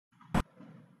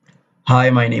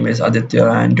Hi, my name is Aditya,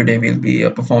 and today we'll be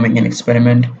performing an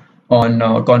experiment on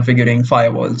configuring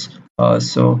firewalls.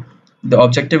 The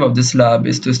objective of this lab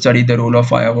is to study the role of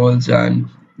firewalls and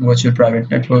virtual private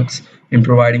networks in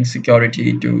providing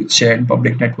security to shared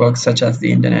public networks such as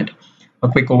the internet. A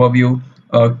quick overview: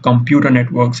 computer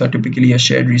networks are typically a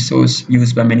shared resource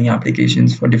used by many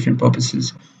applications for different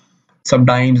purposes.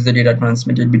 Sometimes the data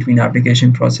transmitted between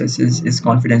application processes is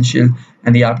confidential,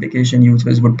 and the application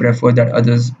users would prefer that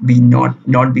others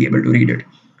not be able to read it.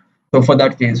 So for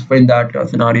that case, for in that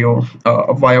scenario,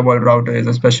 a firewall router is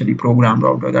a specially programmed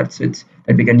router that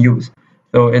we can use.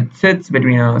 So it sits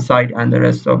between a site and the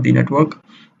rest of the network.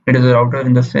 It is a router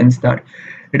in the sense that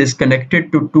it is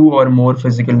connected to two or more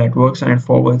physical networks and it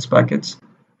forwards packets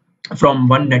from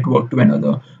one network to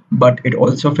another, but it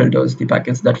also filters the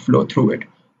packets that flow through it.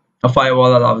 A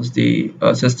firewall allows the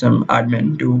system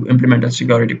admin to implement a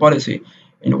security policy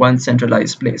in one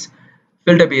centralized place.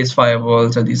 Filter-based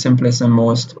firewalls are the simplest and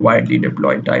most widely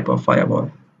deployed type of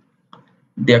firewall.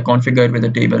 They are configured with a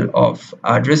table of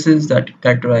addresses that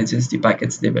characterizes the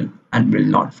packets they will and will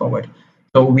not forward.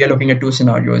 So we are looking at two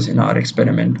scenarios in our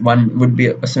experiment. One would be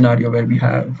a scenario where we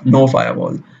have no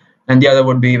firewall, and the other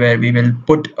would be where we will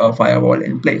put a firewall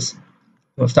in place.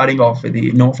 So starting off with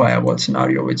the no firewall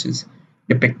scenario, which is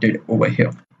depicted over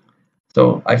here.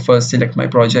 So I first select my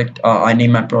project. I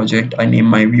name my project. I name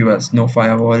my view as no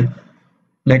firewall.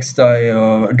 Next,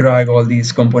 I drag all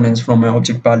these components from my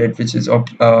object palette, which is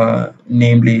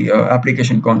namely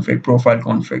application config, profile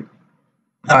config,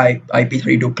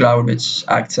 IP32 cloud, which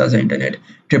acts as an internet,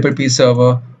 triple P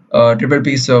server. Triple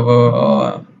P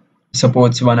server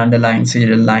supports one underlying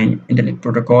serial line internet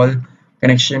protocol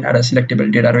connection at a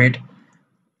selectable data rate.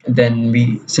 Then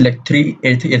we select three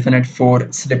Ethernet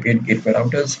 4 SLIP 8 gateway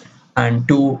routers and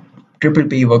two triple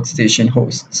P workstation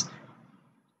hosts.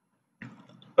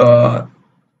 Uh,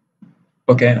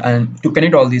 Okay, and to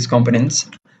connect all these components,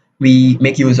 we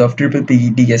make use of triple P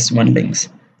DS1 links,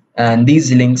 and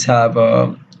these links have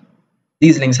a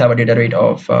data rate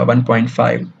of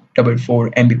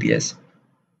 1.544 Mbps.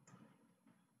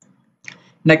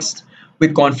 Next, we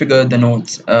configure the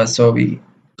nodes. So we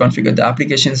configure the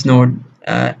applications node,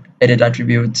 edit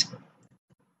attributes,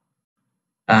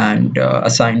 and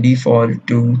assign default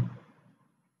to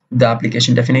the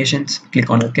application definitions. Click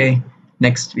on OK.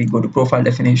 Next, we go to profile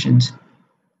definitions,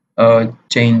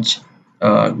 change,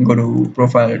 go to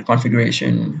profile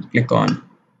configuration, click on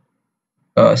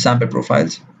sample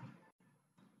profiles,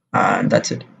 and that's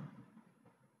it.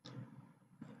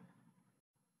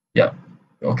 Yeah,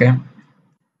 okay.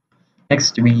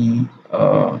 Next, we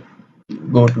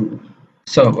go to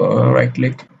server, right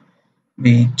click,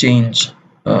 we change,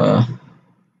 we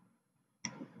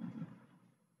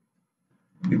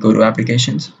go to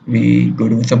applications, we go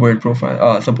to supported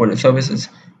profile, supported services,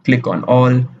 click on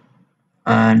all,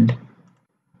 and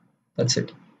that's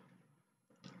it.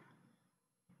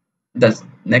 That's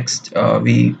next,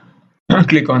 we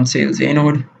click on sales A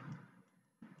node,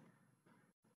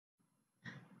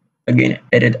 again,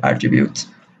 edit attributes.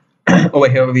 Over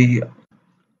here, we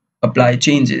apply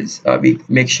changes. We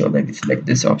make sure that we select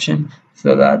this option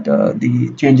so that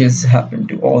the changes happen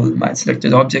to all my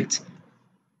selected objects.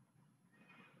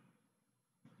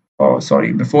 Oh,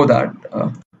 sorry, before that,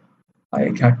 I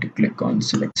had to click on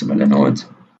select similar nodes,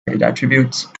 edit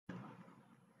attributes,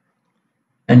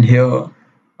 and here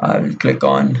I will click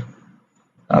on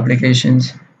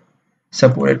applications,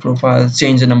 supported profiles,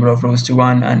 change the number of rows to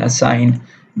 1, and assign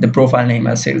the profile name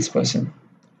as salesperson.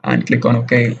 And click on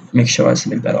OK. Make sure I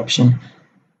select that option,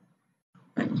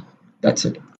 and that's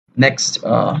it. Next,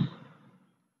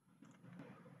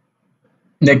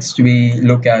 next we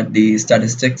look at the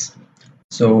statistics.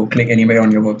 So click anywhere on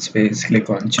your workspace, click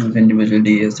on choose individual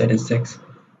DA statistics.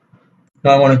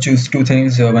 Now I want to choose two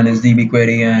things. One is DB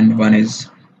query and one is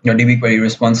your DB query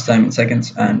response time in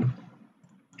seconds and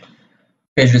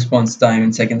page response time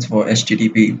in seconds for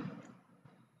HTTP.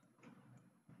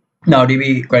 Now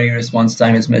DB query response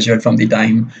time is measured from the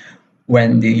time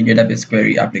when the database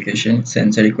query application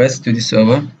sends a request to the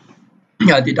server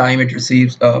at the time it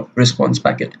receives a response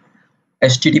packet.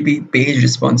 HTTP page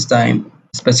response time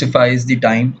specifies the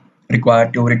time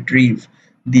required to retrieve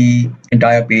the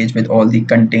entire page with all the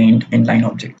contained inline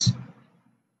objects.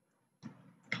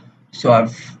 So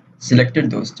I've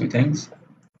selected those two things,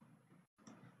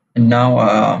 and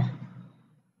now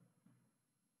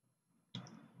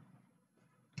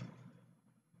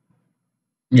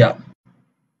yeah.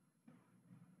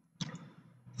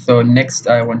 So next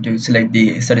I want to select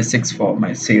the statistics for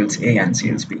my sales A and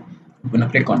sales B. I'm going to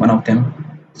click on one of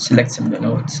them, select similar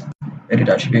nodes, edit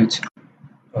attributes.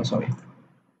 Oh, sorry.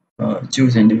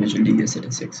 Choose individual DA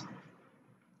statistics.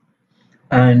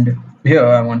 And here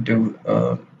I want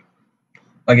to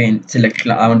again select.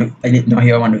 I want to. No,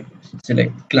 here I want to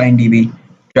select client DB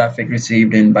traffic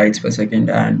received in bytes per second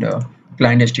and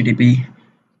client HTTP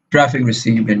traffic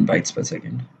received in bytes per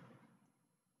second.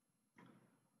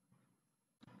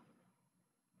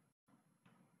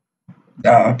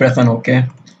 Press on OK.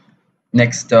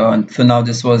 Next, so now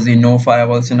this was the no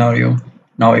firewall scenario.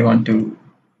 Now we want to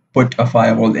put a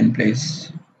firewall in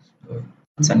place. So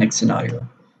that's the next scenario.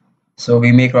 So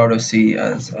we make router C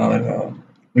as a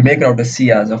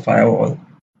firewall.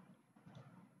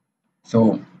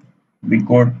 So we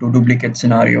go to duplicate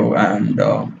scenario and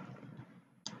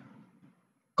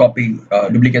copy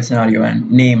duplicate scenario and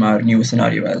name our new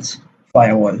scenario as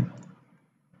firewall.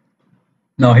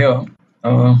 Now here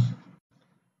uh,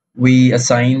 we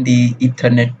assign the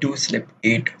Ethernet 2 slip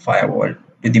 8 firewall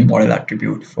to the model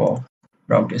attribute for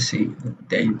router C.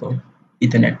 There you go,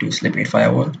 Ethernet 2 slip 8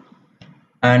 firewall.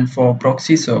 And for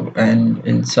proxy server and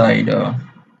inside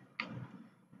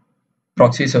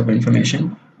proxy server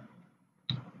information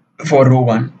for row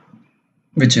 1,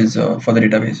 which is for the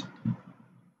database,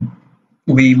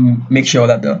 we make sure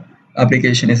that the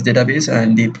application is database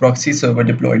and the proxy server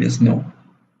deployed is no.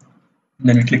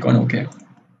 Then we click on OK.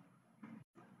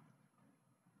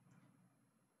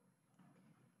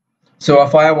 So a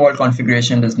firewall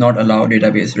configuration does not allow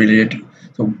database related.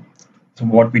 So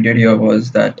what we did here was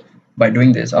that by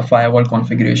doing this, a firewall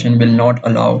configuration will not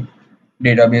allow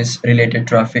database related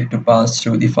traffic to pass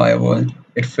through the firewall.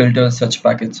 It filters such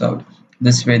packets out.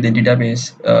 This way, the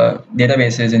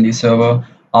databases in the server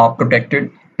are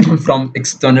protected from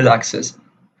external access.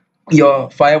 Your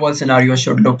firewall scenario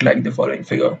should look like the following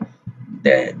figure.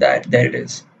 There it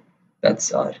is.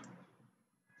 That's our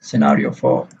scenario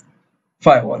for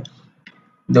firewall.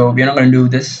 Though we're not going to do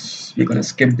this, we're going to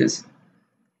skip this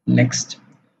next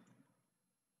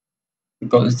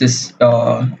because this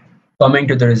coming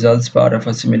to the results part of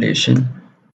a simulation,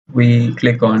 we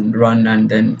click on run and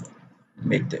then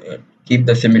keep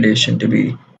the simulation to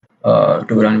be to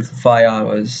run for 5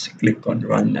 hours. Click on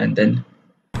run and then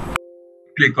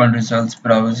click on results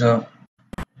browser.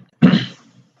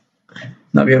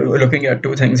 Now we are looking at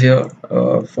two things here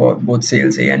for both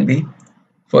sales A and B.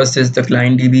 First is the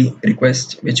client DB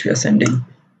request which we are sending.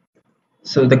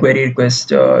 So the query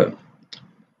request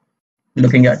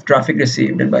looking at traffic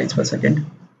received in bytes per second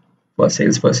for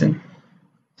salesperson.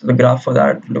 So the graph for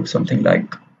that looks something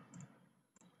like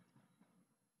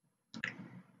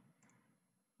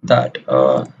that.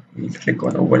 We click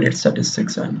on overlaid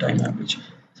statistics and time average.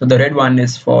 So the red one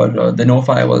is for the no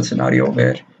firewall scenario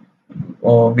where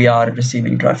we are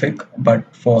receiving traffic, but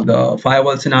for the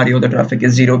firewall scenario, the traffic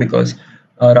is zero because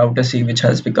router C, which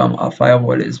has become our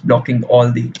firewall, is blocking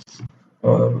all the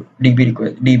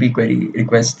DB query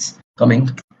requests coming.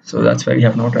 So that's why we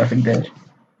have no traffic there.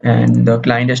 And the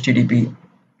client HTTP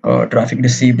traffic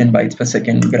received in bytes per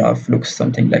second graph looks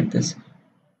something like this.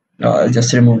 I'll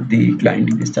just remove the client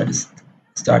DB status,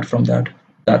 start from that.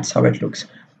 That's how it looks.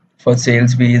 For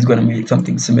sales B is going to be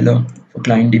something similar. For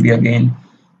client DB again,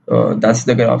 that's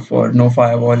the graph for no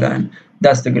firewall, and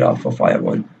that's the graph for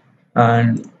firewall.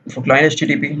 And for client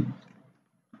HTTP,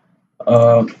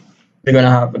 uh, we're going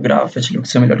to have a graph which looks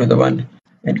similar to the one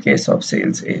in case of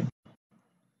sales A.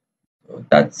 So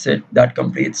that's it. That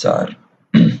completes our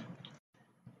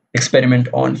experiment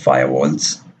on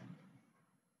firewalls.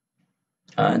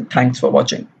 And thanks for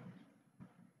watching.